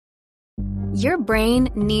Your brain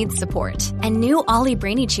needs support, and new Ollie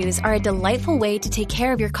Brainy Chews are a delightful way to take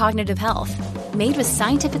care of your cognitive health. Made with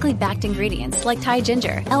scientifically backed ingredients like Thai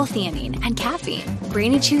ginger, L-theanine, and caffeine,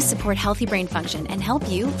 Brainy Chews support healthy brain function and help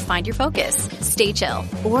you find your focus, stay chill,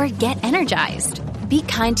 or get energized. Be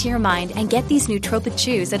kind to your mind and get these nootropic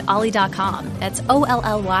chews at ollie.com. That's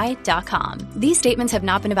OLLY.com. These statements have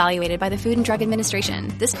not been evaluated by the Food and Drug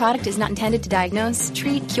Administration. This product is not intended to diagnose,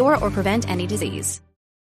 treat, cure, or prevent any disease.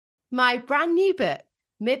 My brand new book,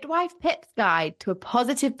 Midwife Pip's Guide to a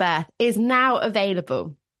Positive Birth, is now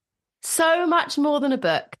available. So much more than a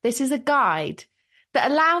book, this is a guide that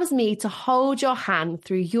allows me to hold your hand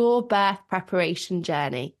through your birth preparation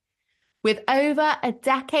journey. With over a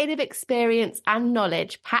decade of experience and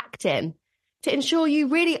knowledge packed in to ensure you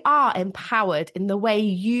really are empowered in the way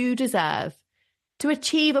you deserve to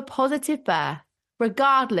achieve a positive birth,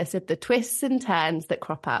 regardless of the twists and turns that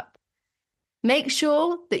crop up. Make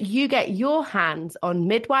sure that you get your hands on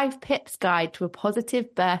Midwife Pip's Guide to a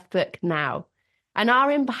Positive Birth book now and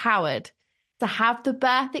are empowered to have the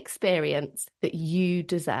birth experience that you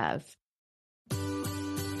deserve.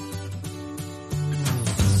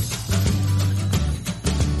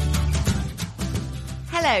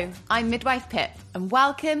 Hello, I'm Midwife Pip, and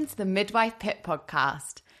welcome to the Midwife Pip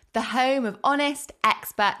podcast, the home of honest,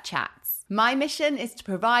 expert chats. My mission is to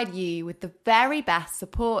provide you with the very best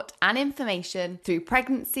support and information through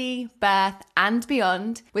pregnancy, birth, and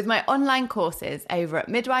beyond with my online courses over at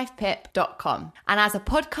midwifepip.com. And as a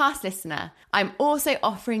podcast listener, I'm also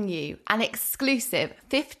offering you an exclusive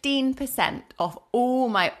 15% off all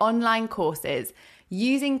my online courses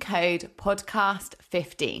using code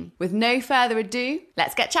podcast15. With no further ado,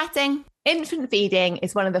 let's get chatting. Infant feeding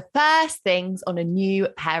is one of the first things on a new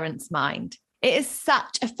parent's mind. It is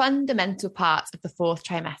such a fundamental part of the fourth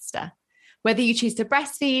trimester. Whether you choose to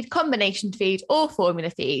breastfeed, combination feed, or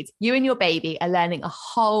formula feed, you and your baby are learning a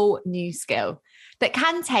whole new skill that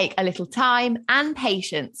can take a little time and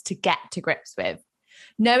patience to get to grips with.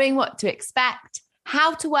 Knowing what to expect,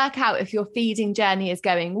 how to work out if your feeding journey is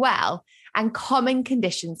going well, and common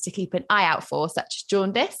conditions to keep an eye out for, such as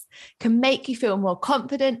jaundice, can make you feel more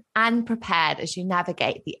confident and prepared as you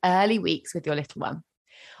navigate the early weeks with your little one.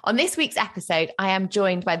 On this week's episode, I am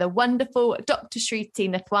joined by the wonderful Dr. Shriti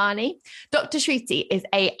Nathwani. Dr. Shriti is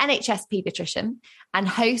a NHS paediatrician and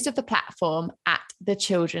host of the platform at The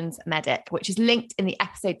Children's Medic, which is linked in the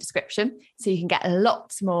episode description, so you can get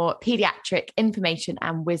lots more paediatric information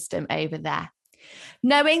and wisdom over there.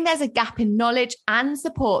 Knowing there's a gap in knowledge and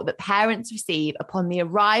support that parents receive upon the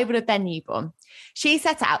arrival of their newborn, she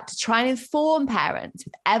set out to try and inform parents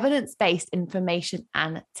with evidence-based information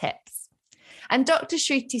and tips. And Dr.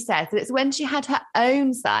 Shriti says that it's when she had her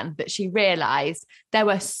own son that she realised there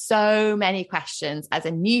were so many questions as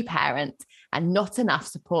a new parent and not enough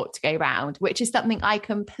support to go round, which is something I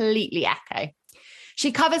completely echo.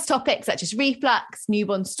 She covers topics such as reflux,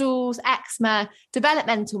 newborn stools, eczema,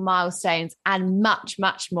 developmental milestones, and much,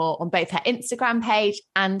 much more on both her Instagram page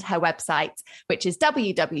and her website, which is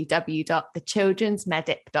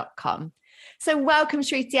www.thechildrensmedic.com. So welcome,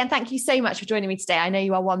 Shriti, and thank you so much for joining me today. I know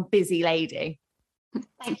you are one busy lady.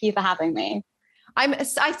 Thank you for having me. I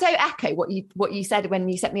so echo what you said when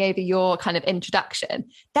you sent me over your kind of introduction.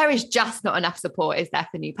 There is just not enough support, is there,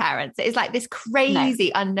 for new parents? It is like this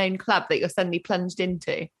crazy unknown club that you're suddenly plunged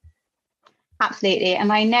into. Absolutely.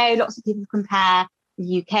 And I know lots of people compare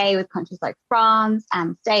the UK with countries like France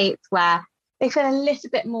and States where they feel a little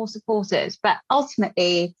bit more supported. But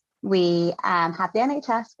ultimately, we have the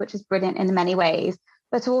NHS, which is brilliant in many ways,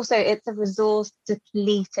 but also it's a resource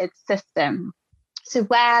depleted system. So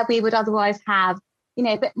where we would otherwise have,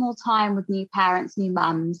 a bit more time with new parents, new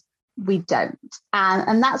mums, we don't.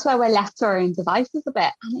 And that's where we're left to our own devices a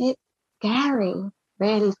bit. And it's scary,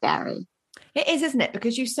 really scary. It is, isn't it?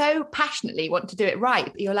 Because you so passionately want to do it right,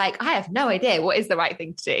 but you're like, I have no idea what is the right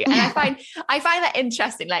thing to do. And I find that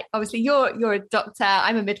interesting. Like, obviously you're a doctor,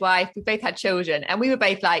 I'm a midwife, we both had children, and we were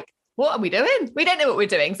both like, what are we doing? We don't know what we're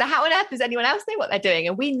doing. So how on earth does anyone else know what they're doing?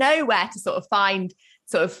 And we know where to sort of find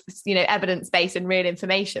evidence-based and real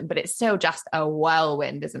information, but it's still just a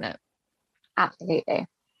whirlwind, isn't it? Absolutely.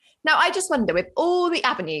 Now, I just wonder, with all the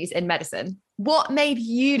avenues in medicine, what made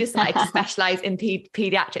you decide to specialise in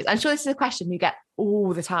paediatrics? I'm sure this is a question you get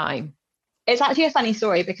all the time. It's actually a funny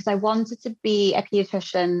story because I wanted to be a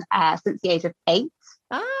paediatrician since the age of 8.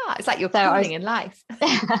 It's like your calling in life.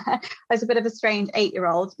 I was a bit of a strange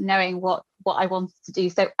 8-year-old, knowing what I wanted to do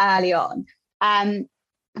so early on.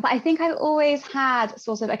 But I think I've always had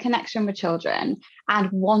sort of a connection with children and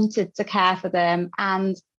wanted to care for them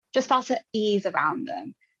and just felt at ease around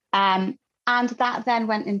them. And that then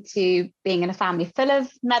went into being in a family full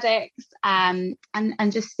of medics, and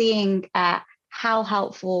just seeing how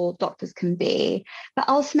helpful doctors can be. But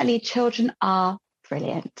ultimately, children are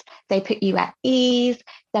brilliant. They put you at ease,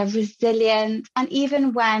 they're resilient. And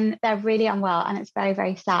even when they're really unwell and it's very,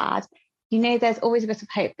 very sad, there's always a bit of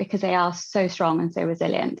hope because they are so strong and so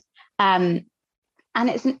resilient. And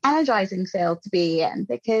it's an energizing field to be in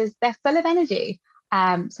because they're full of energy.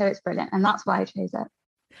 So it's brilliant. And that's why I chose it.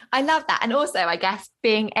 I love that. And also, I guess,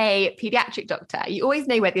 being a pediatric doctor, you always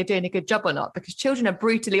know whether you're doing a good job or not because children are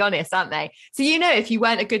brutally honest, aren't they? So, if you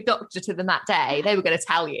weren't a good doctor to them that day, they were going to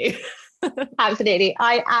tell you. Absolutely.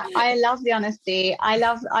 I love the honesty. I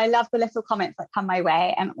love the little comments that come my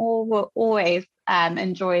way, and all will always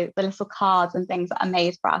enjoy the little cards and things that are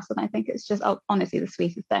made for us. And I think it's just honestly the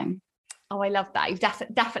sweetest thing. Oh, I love that. You've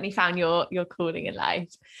definitely found your calling in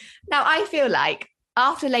life. Now, I feel like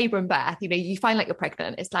after labor and birth, you find like you're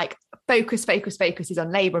pregnant. It's like focus is on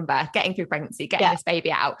labor and birth, getting through pregnancy, getting this baby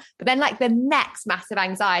out. But then like the next massive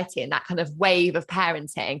anxiety and that kind of wave of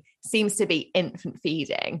parenting seems to be infant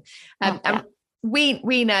feeding. And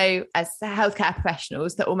we know as healthcare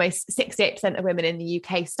professionals that almost 68% of women in the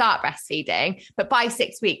UK start breastfeeding, but by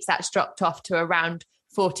 6 weeks, that's dropped off to around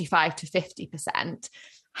 45 to 50%.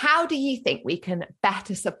 How do you think we can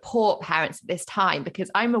better support parents at this time? Because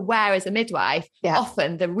I'm aware as a midwife,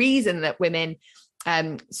 often the reason that women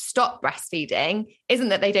stop breastfeeding isn't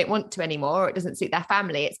that they don't want to anymore or it doesn't suit their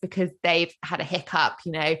family. It's because they've had a hiccup.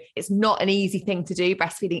 It's not an easy thing to do.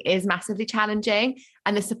 Breastfeeding is massively challenging.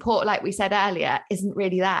 And the support, like we said earlier, isn't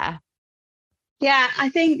really there. Yeah, I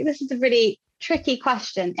think this is a really tricky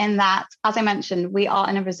question in that, as I mentioned, we are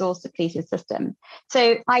in a resource depleted system.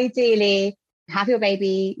 So ideally, have your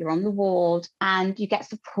baby, you're on the ward, and you get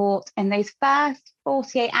support in those first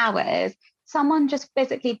 48 hours, someone just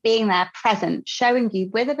physically being there present, showing you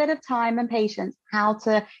with a bit of time and patience how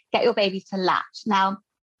to get your baby to latch. Now,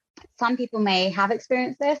 some people may have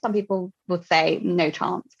experienced this. Some people would say no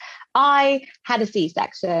chance. I had a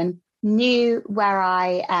C-section, knew where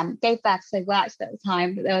I gave birth, so I worked at the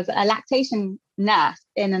time, but there was a lactation nurse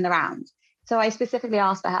in and around. So I specifically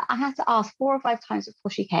asked for her. I had to ask 4 or 5 times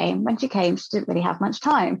before she came. When she came, she didn't really have much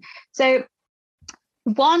time. So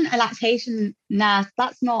a lactation nurse,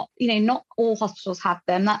 that's not, not all hospitals have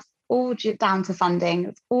them. That's all down to funding.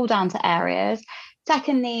 It's all down to areas.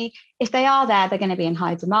 Secondly, if they are there, they're going to be in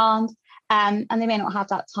high demand, and they may not have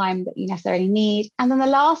that time that you necessarily need. And then the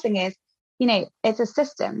last thing is, it's a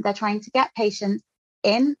system. They're trying to get patients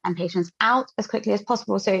in and patients out as quickly as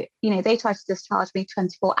possible. So, they try to discharge me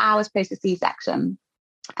 24 hours post a C-section.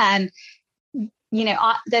 And,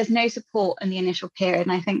 there's no support in the initial period.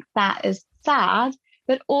 And I think that is sad,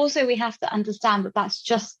 but also we have to understand that that's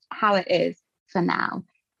just how it is for now.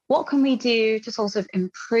 What can we do to sort of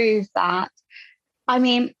improve that? I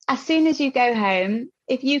mean, as soon as you go home,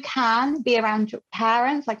 if you can be around your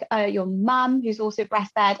parents, like your mum, who's also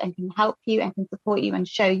breastfed and can help you and can support you and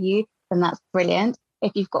show you, then that's brilliant.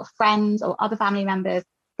 If you've got friends or other family members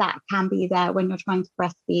that can be there when you're trying to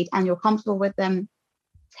breastfeed and you're comfortable with them,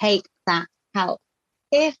 take that help.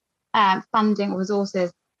 If funding or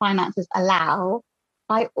resources, finances allow,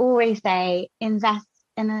 I always say invest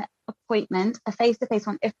in an appointment, a face-to-face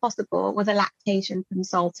one, if possible, with a lactation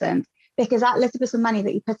consultant, because that little bit of money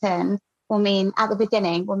that you put in will mean at the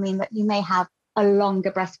beginning will mean that you may have a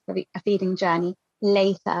longer breastfeeding journey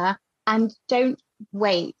later. And don't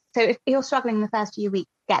wait. So if you're struggling in the first few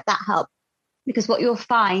weeks, get that help, because what you'll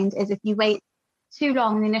find is if you wait too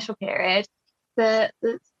long in the initial period, the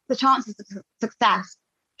chances of success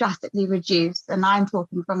drastically reduce. And I'm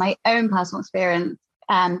talking from my own personal experience,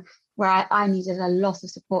 where I needed a lot of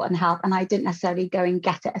support and help, and I didn't necessarily go and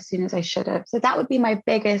get it as soon as I should have. So that would be my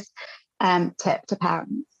biggest tip to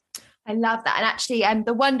parents. I love that. And actually,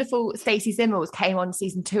 the wonderful Stacey Zimmels came on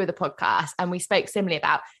season 2 of the podcast, and we spoke similarly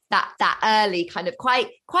about that early kind of quite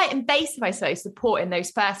invasive, I suppose, support in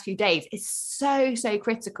those first few days is so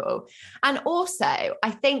critical. And also,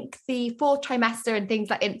 I think the 4th trimester and things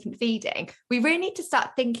like infant feeding, we really need to start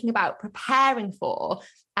thinking about preparing for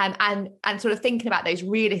and sort of thinking about those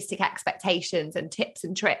realistic expectations and tips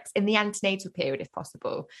and tricks in the antenatal period, if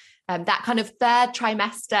possible. That kind of 3rd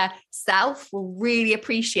trimester self will really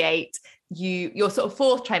appreciate your sort of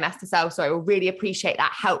 4th trimester self, will really appreciate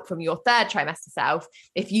that help from your 3rd trimester self.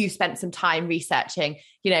 If you spent some time researching,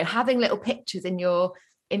 having little pictures in your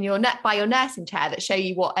by your nursing chair that show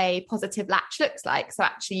you what a positive latch looks like. So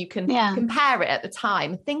actually you can compare it at the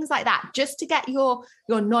time, things like that, just to get your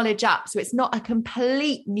knowledge up. So it's not a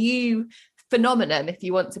complete new phenomenon if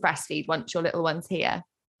you want to breastfeed once your little one's here.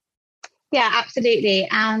 Yeah, absolutely.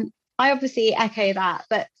 And I obviously echo that,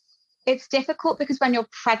 but it's difficult because when you're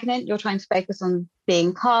pregnant, you're trying to focus on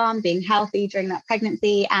being calm, being healthy during that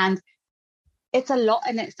pregnancy. And it's a lot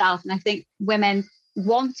in itself. And I think women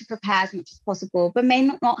want to prepare as much as possible, but may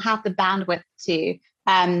not have the bandwidth to.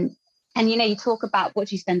 And, you talk about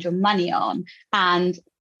what you spend your money on. And,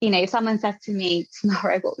 if someone says to me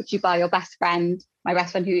tomorrow, what would you buy your best friend, my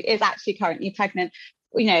best friend who is actually currently pregnant,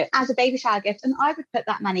 as a baby shower gift, and I would put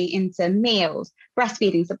that money into meals,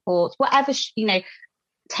 breastfeeding support, whatever,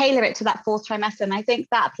 tailor it to that fourth trimester. And I think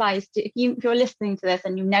that applies to if you're listening to this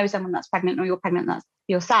and you know someone that's pregnant or you're pregnant that's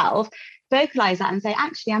yourself, vocalize that and say,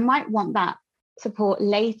 actually, I might want that support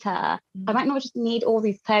later. I might not just need all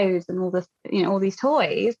these clothes and all this, all these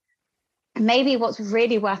toys. Maybe what's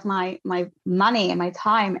really worth my money and my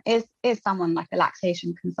time is someone like a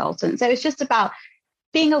lactation consultant. So it's just about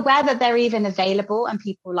being aware that they're even available and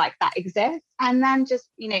people like that exist. And then just,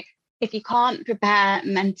 if you can't prepare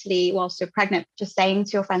mentally whilst you're pregnant, just saying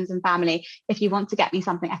to your friends and family, if you want to get me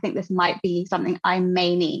something, I think this might be something I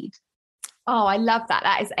may need. Oh, I love that.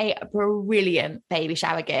 That is a brilliant baby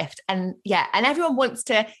shower gift. And and everyone wants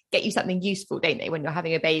to get you something useful, don't they, when you're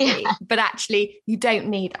having a baby? Yeah. But actually, you don't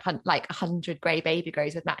need like 100 grey baby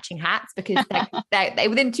grows with matching hats, because they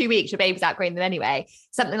within 2 weeks, your baby's outgrowing them anyway.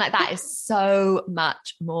 Something like that is so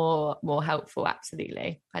much more helpful.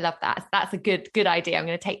 Absolutely. I love that. That's a good idea. I'm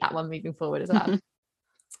going to take that one moving forward as well.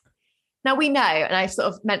 Now, we know, and I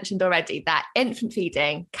sort of mentioned already, that infant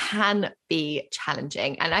feeding can be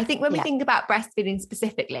challenging. And I think when we think about breastfeeding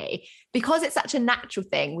specifically, because it's such a natural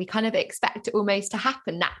thing, we kind of expect it almost to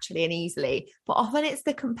happen naturally and easily. But often it's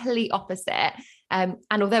the complete opposite. And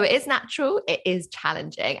although it is natural, it is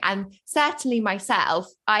challenging. And certainly myself,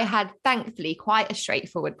 I had thankfully quite a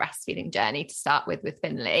straightforward breastfeeding journey to start with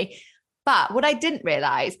Finley. But what I didn't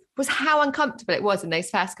realise was how uncomfortable it was in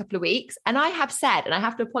those first couple of weeks. And I have said, and I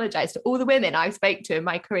have to apologise to all the women I've spoke to in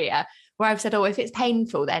my career, where I've said, if it's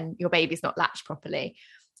painful, then your baby's not latched properly.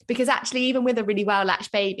 Because actually, even with a really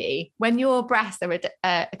well-latched baby, when your breasts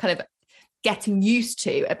are kind of getting used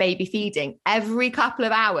to a baby feeding every couple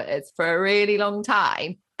of hours for a really long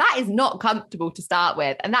time, that is not comfortable to start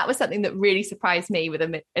with. And that was something that really surprised me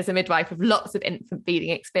as a midwife with lots of infant feeding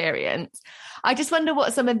experience. I just wonder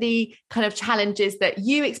what some of the kind of challenges that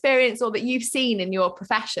you experience or that you've seen in your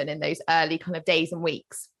profession in those early kind of days and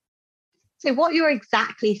weeks. So what you're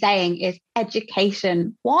exactly saying is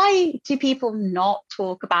education. Why do people not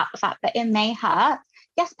talk about the fact that it may hurt?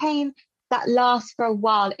 Yes, pain that lasts for a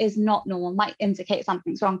while is not normal, might indicate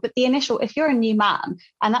something's wrong. But the initial, if you're a new mum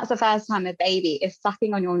and that's the first time a baby is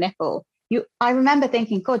sucking on your nipple, I remember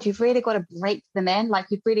thinking, God, you've really got to break them in. Like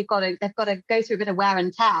they've got to go through a bit of wear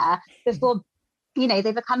and tear before, they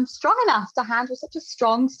become strong enough to handle such a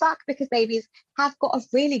strong suck, because babies have got a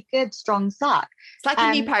really good, strong suck. It's like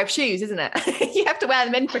a new pair of shoes, isn't it? You have to wear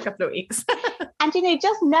them in for a couple of weeks. And,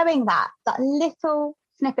 just knowing that little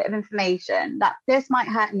snippet of information that this might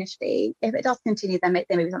hurt initially, if it does continue, then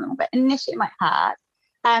maybe something wrong, but initially it might hurt.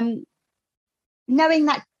 Knowing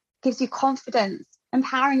that gives you confidence.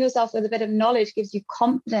 Empowering yourself with a bit of knowledge gives you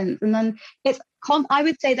confidence. And then I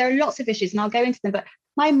would say there are lots of issues, and I'll go into them, but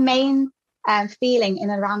my main feeling in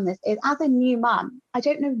and around this is, as a new mum, I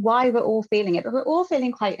don't know why we're all feeling it, but we're all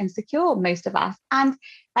feeling quite insecure, most of us. And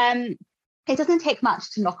it doesn't take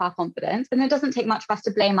much to knock our confidence, and it doesn't take much for us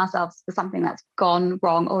to blame ourselves for something that's gone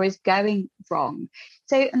wrong or is going wrong.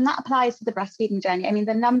 And that applies to the breastfeeding journey. I mean,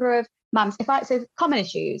 the number of mums, common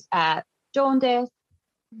issues, jaundice,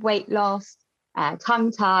 weight loss,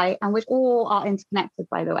 tongue tie, and which all are interconnected,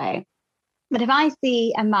 by the way. But if I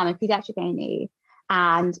see a mum, a paediatric A&E,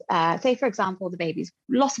 and say, for example, the baby's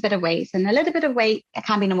lost a bit of weight, and a little bit of weight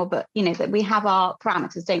can be normal, but, that we have our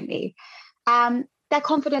parameters, don't we? Their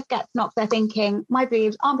confidence gets knocked. They're thinking, my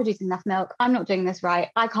boobs aren't producing enough milk. I'm not doing this right.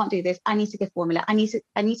 I can't do this. I need to give formula. I need to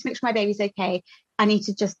make sure my baby's okay. I need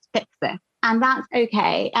to just fix this. And that's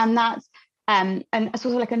okay. And that's and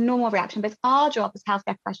sort of like a normal reaction. But it's our job as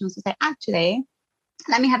healthcare professionals to say, actually,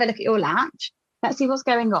 let me have a look at your latch. Let's see what's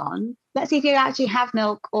going on. Let's see if you actually have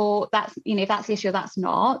milk, or that's, if that's the issue or that's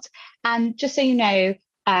not. And just so you know,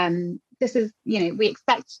 this is, we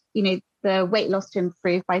expect, the weight loss to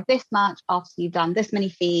improve by this much after you've done this many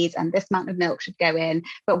feeds, and this amount of milk should go in.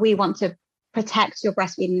 But we want to protect your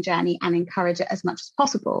breastfeeding journey and encourage it as much as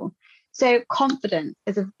possible. So confidence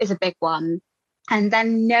is a big one. And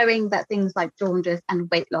then knowing that things like jaundice and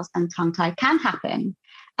weight loss and tongue tie can happen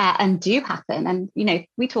and do happen. And,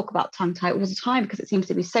 we talk about tongue tie all the time because it seems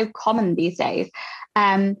to be so common these days.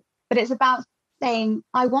 But it's about saying,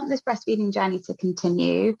 I want this breastfeeding journey to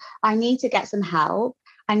continue. I need to get some help.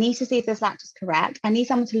 I need to see if this lactose correct. I need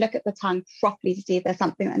someone to look at the tongue properly to see if there's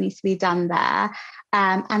something that needs to be done there.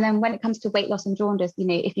 And then when it comes to weight loss and jaundice,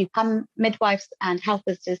 if you come, midwives and health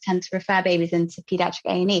visitors tend to refer babies into pediatric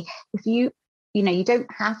A&E. If you don't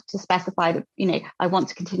have to specify that, I want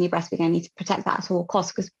to continue breastfeeding, I need to protect that at all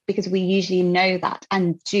costs, because we usually know that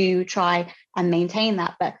and do try and maintain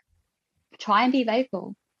that. But try and be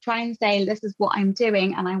vocal. Try and say, this is what I'm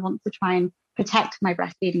doing, and I want to try and protect my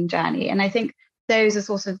breastfeeding journey. And I think those are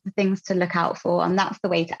sort of the things to look out for. And that's the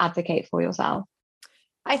way to advocate for yourself.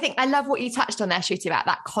 I think I love what you touched on there, Shruti, about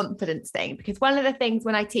that confidence thing, because one of the things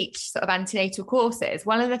when I teach sort of antenatal courses,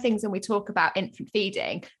 one of the things when we talk about infant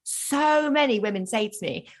feeding, so many women say to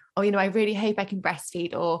me, oh, I really hope I can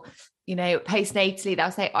breastfeed, or, postnatally,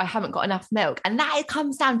 they'll say, oh, I haven't got enough milk. And that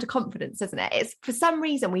comes down to confidence, doesn't it? It's for some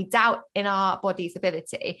reason we doubt in our body's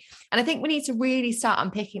ability. And I think we need to really start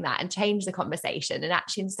unpicking that and change the conversation and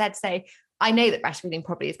actually instead say, I know that breastfeeding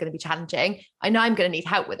probably is going to be challenging. I know I'm going to need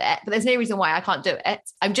help with it, but there's no reason why I can't do it.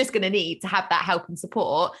 I'm just going to need to have that help and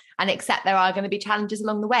support and accept there are going to be challenges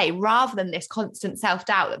along the way, rather than this constant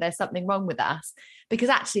self-doubt that there's something wrong with us. Because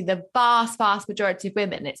actually the vast, vast majority of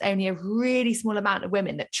women, it's only a really small amount of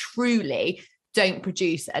women that truly don't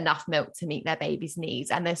produce enough milk to meet their baby's needs.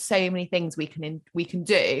 And there's so many things we can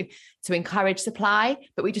do to encourage supply,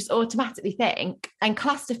 but we just automatically think, and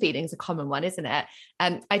cluster feeding is a common one, isn't it?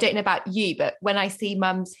 I don't know about you, but when I see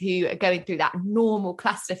mums who are going through that normal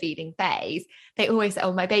cluster feeding phase, they always say,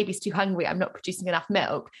 oh, my baby's too hungry, I'm not producing enough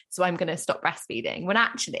milk, so I'm going to stop breastfeeding. When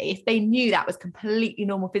actually, if they knew that was completely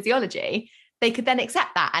normal physiology, they could then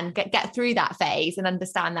accept that and get through that phase and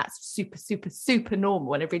understand that's super, super, super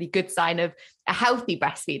normal and a really good sign of a healthy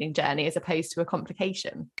breastfeeding journey as opposed to a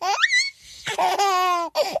complication.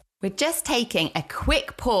 We're just taking a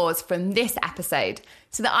quick pause from this episode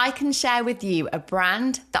so that I can share with you a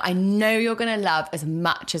brand that I know you're going to love as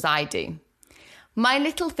much as I do. My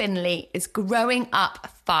little Finley is growing up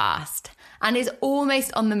fast and is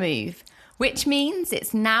almost on the move, which means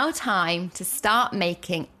it's now time to start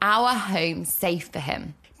making our home safe for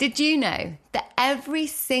him. Did you know that every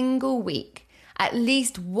single week, at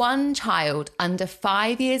least one child under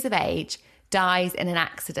 5 years of age dies in an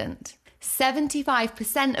accident,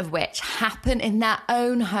 75% of which happen in their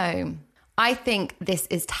own home? I think this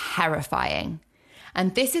is terrifying.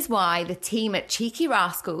 And this is why the team at Cheeky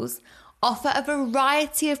Rascals offer a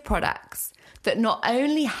variety of products that not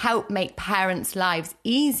only help make parents' lives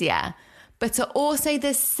easier, but are also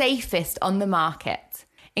the safest on the market,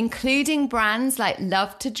 including brands like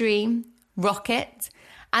Love to Dream, Rocket,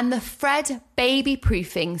 and the Fred Baby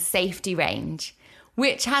Proofing Safety Range,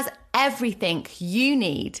 which has everything you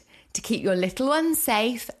need to keep your little one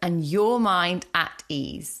safe and your mind at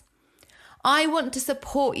ease. I want to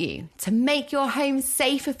support you to make your home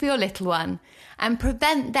safer for your little one and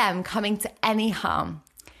prevent them coming to any harm.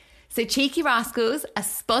 So Cheeky Rascals are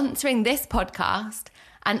sponsoring this podcast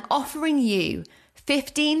and offering you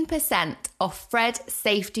 15% off Fred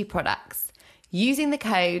safety products using the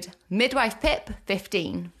code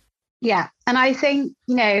MidwifePip15. Yeah. And I think,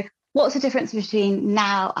 what's the difference between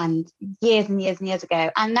now and years and years and years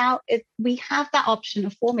ago? And now we have that option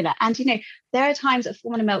of formula. And, there are times that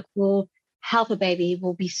formula milk will help a baby,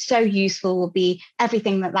 will be so useful, will be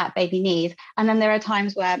everything that baby needs. And then there are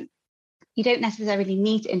times where you don't necessarily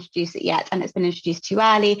need to introduce it yet, and it's been introduced too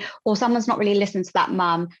early, or someone's not really listened to that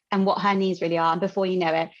mum and what her needs really are. And before you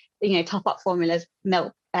know it, top up formulas,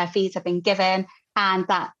 milk feeds have been given, and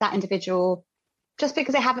that individual, just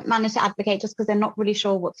because they haven't managed to advocate, just because they're not really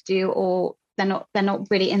sure what to do, or they're not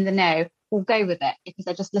really in the know, will go with it because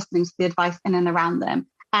they're just listening to the advice in and around them.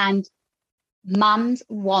 And mums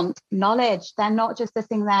want knowledge. They're not just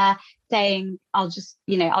sitting there saying, I'll just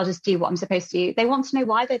do what I'm supposed to do. They want to know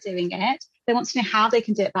why they're doing it. They want to know how they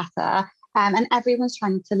can do it better. And everyone's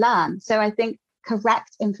trying to learn. So I think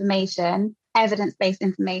correct information, evidence-based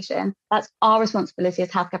information, that's our responsibility as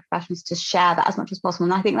healthcare professionals to share that as much as possible.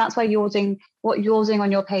 And I think that's why you're doing what you're doing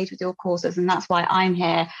on your page with your courses. And that's why I'm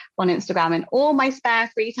here on Instagram in all my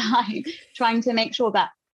spare free time, trying to make sure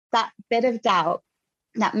that bit of doubt,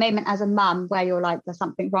 that moment as a mum where you're like, there's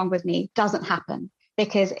something wrong with me, doesn't happen,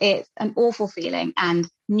 because it's an awful feeling. And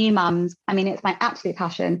new mums, it's my absolute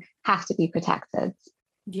passion, have to be protected.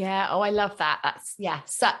 Yeah. Oh, I love that. That's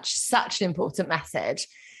such an important message.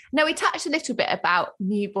 Now, we touched a little bit about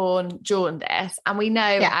newborn jaundice, and we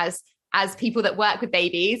know as people that work with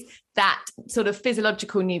babies, that sort of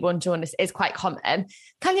physiological newborn jaundice is quite common.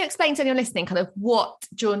 Can you explain to anyone listening kind of what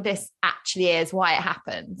jaundice actually is, why it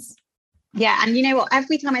happens? Yeah. And you know what?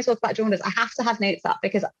 Every time I talk about jaundice, I have to have notes up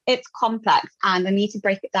because it's complex and I need to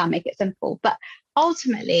break it down, make it simple. But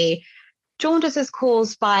ultimately, jaundice is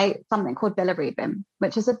caused by something called bilirubin,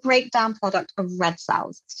 which is a breakdown product of red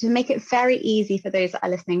cells. To make it very easy for those that are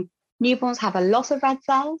listening, newborns have a lot of red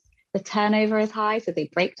cells. The turnover is high, so they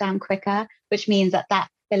break down quicker, which means that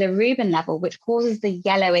bilirubin level, which causes the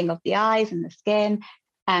yellowing of the eyes and the skin,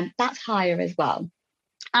 that's higher as well.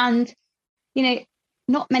 And,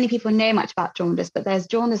 not many people know much about jaundice, but there's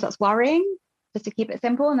jaundice that's worrying, just to keep it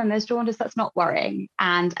simple, and then there's jaundice that's not worrying.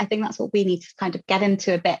 And I think that's what we need to kind of get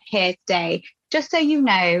into a bit here today, just so you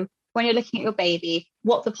know, when you're looking at your baby,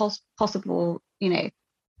 what the possible,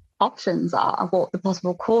 options are, what the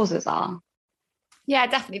possible causes are. Yeah,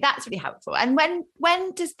 definitely. That's really helpful. And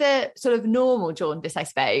when does the sort of normal jaundice, I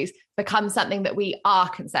suppose, become something that we are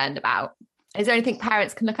concerned about? Is there anything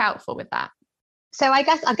parents can look out for with that? So I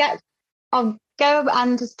guess I'll go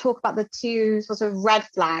and just talk about the two sort of red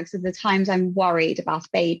flags of the times I'm worried about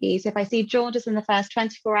babies. If I see jaundice in the first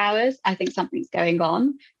 24 hours, I think something's going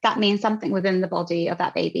on. That means something within the body of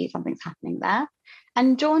that baby, something's happening there.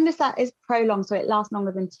 And jaundice that is prolonged, so it lasts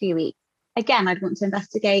longer than 2 weeks. Again, I'd want to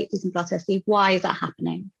investigate, do some blood tests, see why is that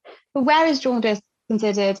happening. But where is jaundice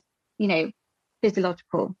considered,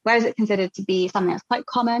 physiological? Where is it considered to be something that's quite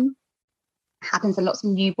common, happens in lots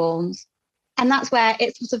of newborns? And that's where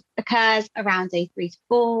it sort of occurs around day 3 to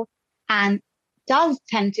 4 and does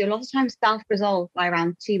tend to, a lot of times, self-resolve by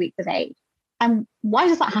around 2 weeks of age. And why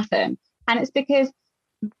does that happen? And it's because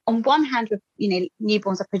on one hand,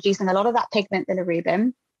 newborns are producing a lot of that pigment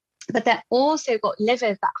bilirubin, but they're also got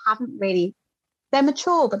livers that haven't really, they're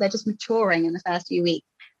mature, but they're just maturing in the first few weeks.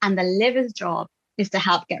 And the liver's job is to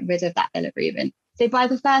help get rid of that bilirubin. So by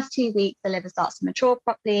the first 2 weeks, the liver starts to mature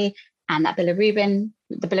properly, and the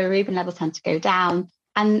bilirubin levels tend to go down.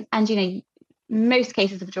 And most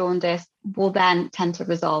cases of jaundice will then tend to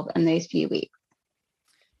resolve in those few weeks.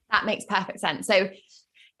 That makes perfect sense. So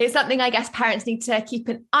it's something I guess parents need to keep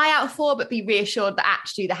an eye out for, but be reassured that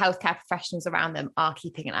actually the healthcare professionals around them are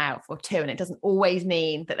keeping an eye out for too. And it doesn't always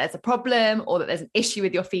mean that there's a problem or that there's an issue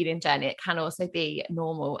with your feeding journey. It can also be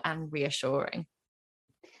normal and reassuring.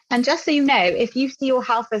 And just so you know, if you see your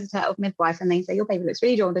health visitor or midwife and they say your baby looks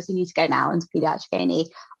really jaundiced, you need to go now into paediatric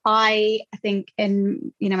A&E. I think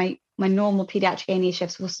in my normal paediatric A&E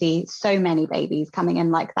shifts will see so many babies coming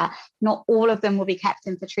in like that. Not all of them will be kept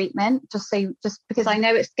in for treatment, just because I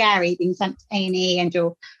know it's scary being sent to A&E and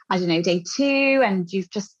you're, day 2 and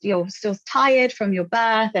you're still tired from your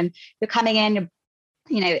birth and you're coming in.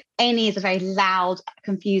 A&E is a very loud,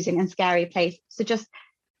 confusing and scary place. So just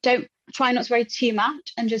try not to worry too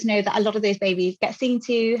much, and just know that a lot of those babies get seen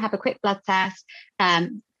to, have a quick blood test,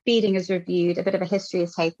 feeding is reviewed, a bit of a history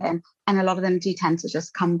is taken, and a lot of them do tend to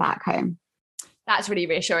just come back home. That's really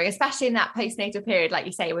reassuring, especially in that postnatal period, like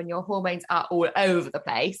you say, when your hormones are all over the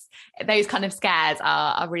place. Those kind of scares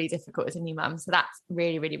are really difficult as a new mum. So that's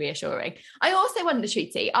really, really reassuring. I also wonder,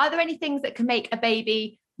 Shruti, are there any things that can make a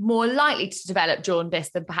baby more likely to develop jaundice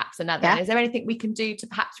than perhaps another? Yeah. Is there anything we can do to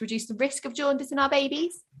perhaps reduce the risk of jaundice in our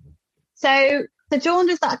babies? So the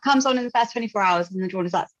jaundice that comes on in the first 24 hours and the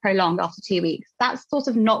jaundice that's prolonged after 2 weeks, that's sort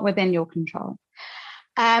of not within your control.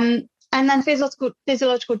 And then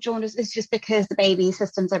physiological jaundice is just because the baby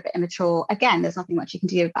systems are a bit immature. Again, there's nothing much you can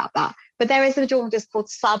do about that. But there is a jaundice called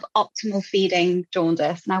suboptimal feeding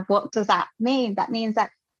jaundice. Now, what does that mean? That means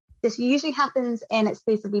that this usually happens in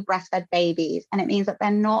exclusively breastfed babies, and it means that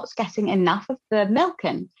they're not getting enough of the milk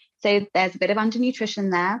in. So there's a bit of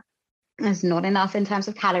undernutrition there. There's not enough in terms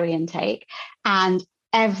of calorie intake, and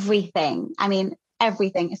everything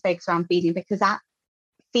is focused around feeding, because that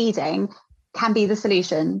feeding can be the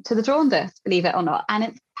solution to the jaundice, believe it or not. And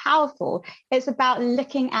it's powerful. It's about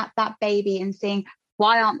looking at that baby and seeing,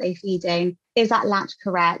 why aren't they feeding? Is that latch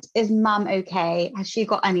correct? Is mum okay? Has she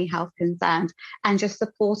got any health concerns? And just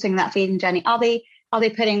supporting that feeding journey. Are they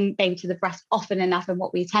putting baby to the breast often enough? And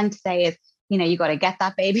what we tend to say is, you got to get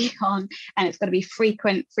that baby on, and it's got to be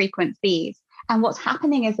frequent feeds. And what's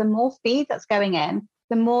happening is the more feed that's going in,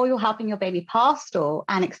 the more you're helping your baby pass store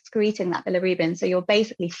and excreting that bilirubin. So you're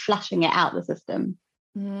basically flushing it out the system.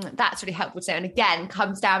 That's really helpful too. And again,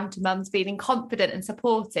 comes down to mums feeling confident and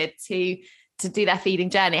supported to do their feeding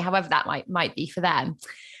journey, however that might be for them.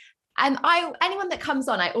 And anyone that comes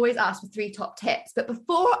on, I always ask for 3 top tips. But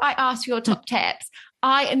before I ask your top tips,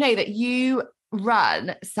 I know that you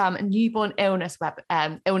run some newborn illness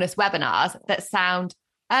webinars that sound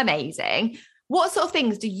amazing. What sort of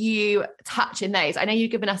things do you touch in those? I know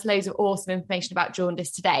you've given us loads of awesome information about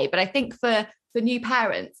jaundice today, but I think for new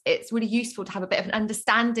parents, it's really useful to have a bit of an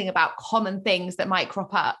understanding about common things that might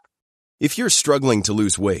crop up. If you're struggling to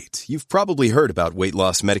lose weight, you've probably heard about weight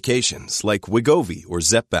loss medications like Wegovy or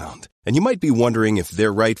Zepbound, and you might be wondering if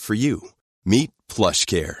they're right for you. Meet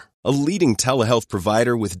PlushCare, A leading telehealth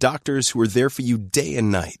provider with doctors who are there for you day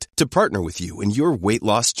and night to partner with you in your weight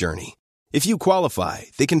loss journey. If you qualify,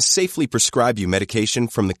 they can safely prescribe you medication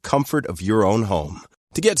from the comfort of your own home.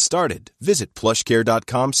 To get started, visit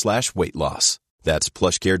plushcare.com/weight loss. That's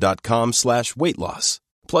plushcare.com/weight loss.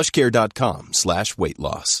 plushcare.com/weight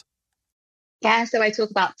loss. Yeah, so I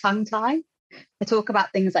talk about tongue tie. I talk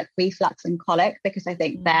about things like reflux and colic because I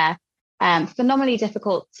think they're phenomenally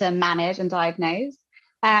difficult to manage and diagnose.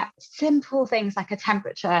 Simple things like a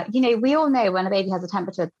temperature. We all know when a baby has a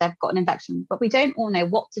temperature, they've got an infection, but we don't all know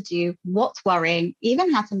what to do, what's worrying,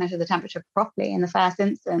 even how to measure the temperature properly in the first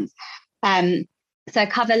instance. So I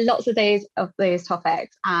cover lots of those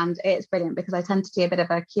topics, and it's brilliant because I tend to do a bit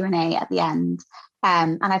of a Q&A at the end.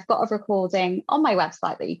 And I've got a recording on my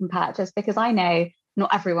website that you can purchase because I know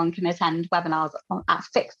not everyone can attend webinars at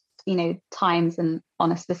fixed, times and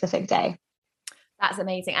on a specific day. That's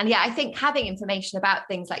amazing. And yeah, I think having information about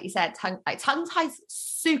things like you said, tongue tie's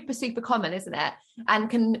super, super common, isn't it? And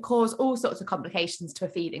can cause all sorts of complications to a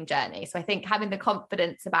feeding journey. So I think having the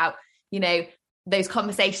confidence about, those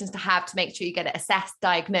conversations to have to make sure you get it assessed,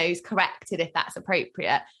 diagnosed, corrected if that's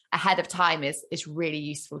appropriate ahead of time is really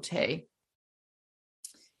useful too.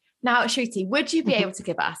 Now, Shruti, would you be able to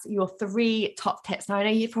give us your 3 top tips? Now, I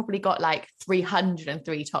know you've probably got like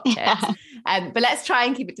 303 top tips, but let's try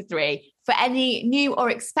and keep it to 3 for any new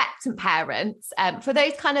or expectant parents for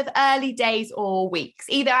those kind of early days or weeks,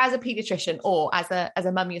 either as a pediatrician or as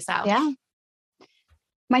a mum yourself. Yeah.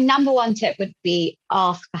 My number 1 tip would be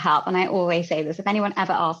ask for help. And I always say this, if anyone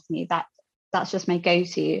ever asks me, that's just my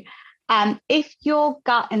go-to. If your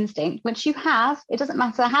gut instinct, which you have, it doesn't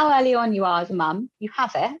matter how early on you are as a mum, you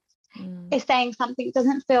have it, is saying something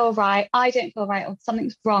doesn't feel right, I don't feel right, or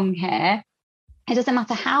something's wrong here. It doesn't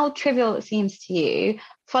matter how trivial it seems to you,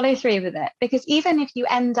 follow through with it. Because even if you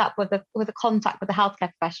end up with a contact with a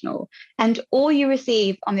healthcare professional and all you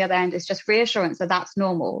receive on the other end is just reassurance that that's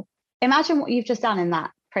normal, imagine what you've just done in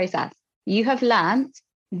that process. You have learned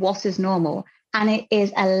what is normal, and it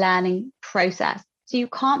is a learning process. So you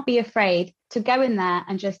can't be afraid to go in there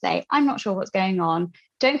and just say, I'm not sure what's going on.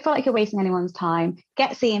 Don't feel like you're wasting anyone's time.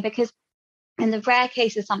 Get seen, because in the rare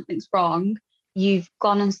cases something's wrong, you've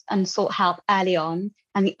gone and sought help early on.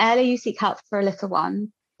 And the earlier you seek help for a little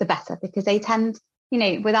one, the better, because they tend,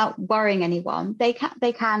 without worrying anyone, they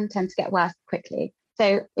can tend to get worse quickly.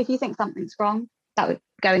 So if you think something's wrong, that would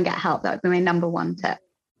go and get help. That would be my number 1 tip.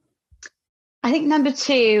 I think number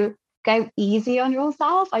 2, go easy on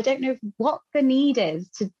yourself. I don't know what the need is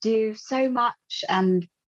to do so much and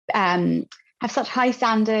have such high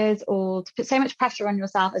standards or to put so much pressure on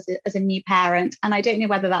yourself as a new parent. And I don't know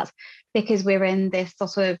whether that's because we're in this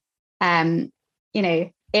sort of,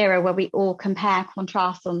 era where we all compare,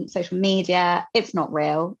 contrast on social media. It's not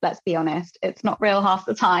real. Let's be honest. It's not real half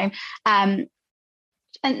the time. And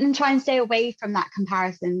try and stay away from that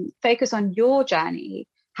comparison. Focus on your journey,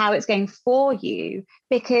 how it's going for you,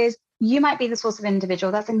 because you might be the sort of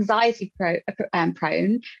individual that's anxiety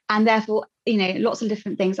prone, and therefore, lots of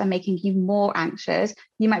different things are making you more anxious.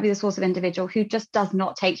 You might be the sort of individual who just does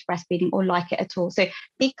not take to breastfeeding or like it at all. So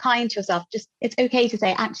be kind to yourself. It's okay to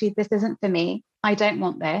say, actually, this isn't for me. I don't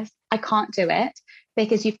want this. I can't do it,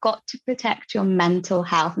 because you've got to protect your mental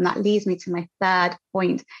health. And that leads me to my 3rd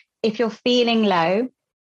point. If you're feeling low,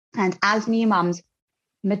 and as new mums,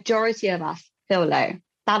 majority of us feel low.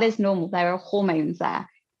 That is normal. There are hormones there.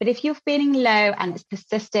 But if you're feeling low and it's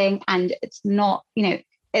persisting and it's not,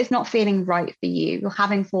 it's not feeling right for you, you're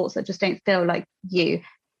having thoughts that just don't feel like you,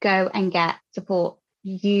 go and get support.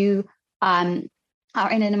 You are in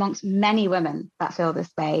and amongst many women that feel this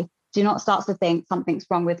way. Do not start to think something's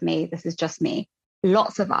wrong with me. This is just me.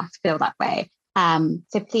 Lots of us feel that way.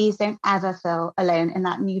 So please don't ever feel alone in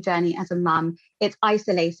that new journey as a mum. It's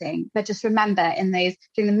isolating, but just remember during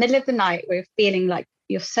the middle of the night where you're feeling like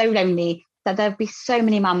you're so lonely, that there'll be so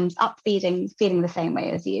many mums up feeding, feeling the same way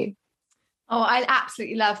as you. Oh, I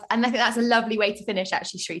absolutely love, and I think that's a lovely way to finish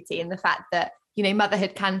actually, Shruti, in the fact that,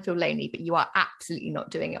 motherhood can feel lonely, but you are absolutely not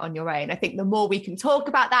doing it on your own. I think the more we can talk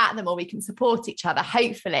about that, the more we can support each other,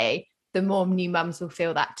 hopefully, the more new mums will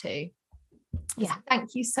feel that too. Yeah. So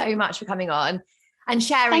thank you so much for coming on and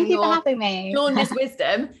sharing for having me. Dawnless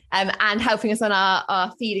wisdom and helping us on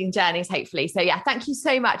our feeding journeys, hopefully. So yeah, thank you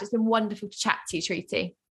so much. It's been wonderful to chat to you,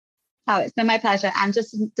 Shruti. Oh, it's been my pleasure. And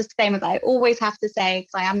just disclaimer that I always have to say,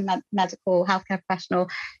 because I am a medical healthcare professional,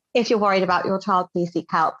 if you're worried about your child, please seek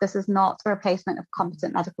help. This is not a replacement of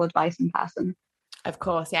competent medical advice in person. Of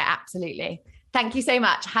course. Yeah, absolutely. Thank you so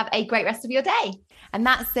much. Have a great rest of your day. And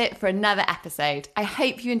that's it for another episode. I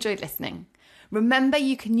hope you enjoyed listening. Remember,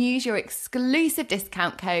 you can use your exclusive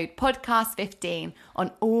discount code podcast15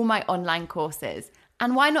 on all my online courses.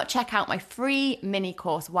 And why not check out my free mini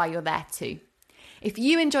course while you're there too? If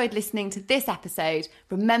you enjoyed listening to this episode,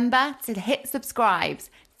 remember to hit subscribe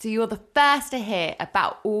so you're the first to hear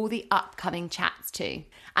about all the upcoming chats too.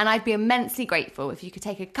 And I'd be immensely grateful if you could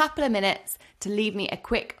take a couple of minutes to leave me a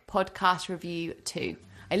quick podcast review too.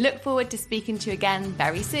 I look forward to speaking to you again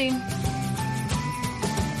very soon.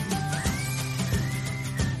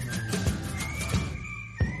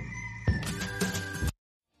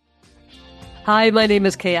 Hi, my name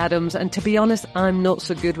is Kay Adams, and to be honest, I'm not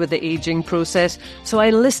so good with the ageing process, so I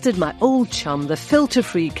enlisted my old chum, the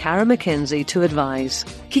filter-free Cara McKenzie, to advise.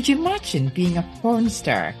 Could you imagine being a porn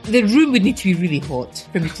star? The room would need to be really hot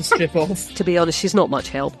for me to strip off. To be honest, she's not much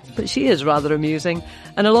help, but she is rather amusing.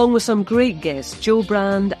 And along with some great guests, Jo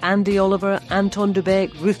Brand, Andy Oliver, Anton Du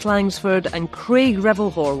Beke, Ruth Langsford and Craig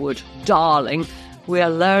Revel-Horwood, darling, we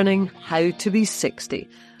are learning how to be 60.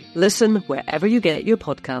 Listen wherever you get your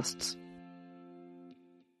podcasts.